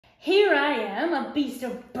Here I am, a beast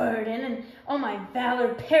of burden, and all my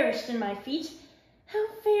valor perished in my feet. How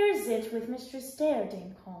fares it with Mistress Dare,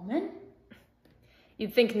 Dame Coleman?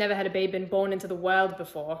 You'd think never had a babe been born into the world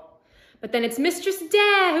before. But then it's Mistress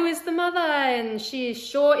Dare who is the mother, and she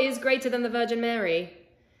sure is greater than the Virgin Mary.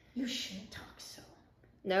 You shouldn't talk so.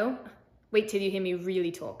 No? Wait till you hear me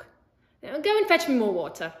really talk. Now go and fetch me more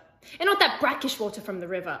water. And not that brackish water from the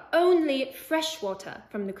river, only fresh water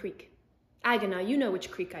from the creek. Agatha, you know which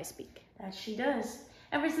creek I speak. That she does.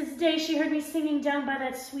 Ever since the day she heard me singing down by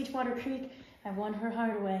that Sweetwater Creek, I won her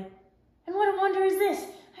heart away. And what a wonder is this!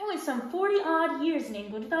 I went some 40-odd years in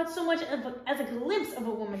England without so much as a glimpse of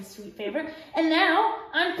a woman's sweet favor, and now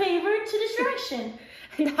I'm favored to distraction.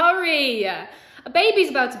 And hurry! A baby's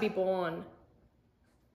about to be born.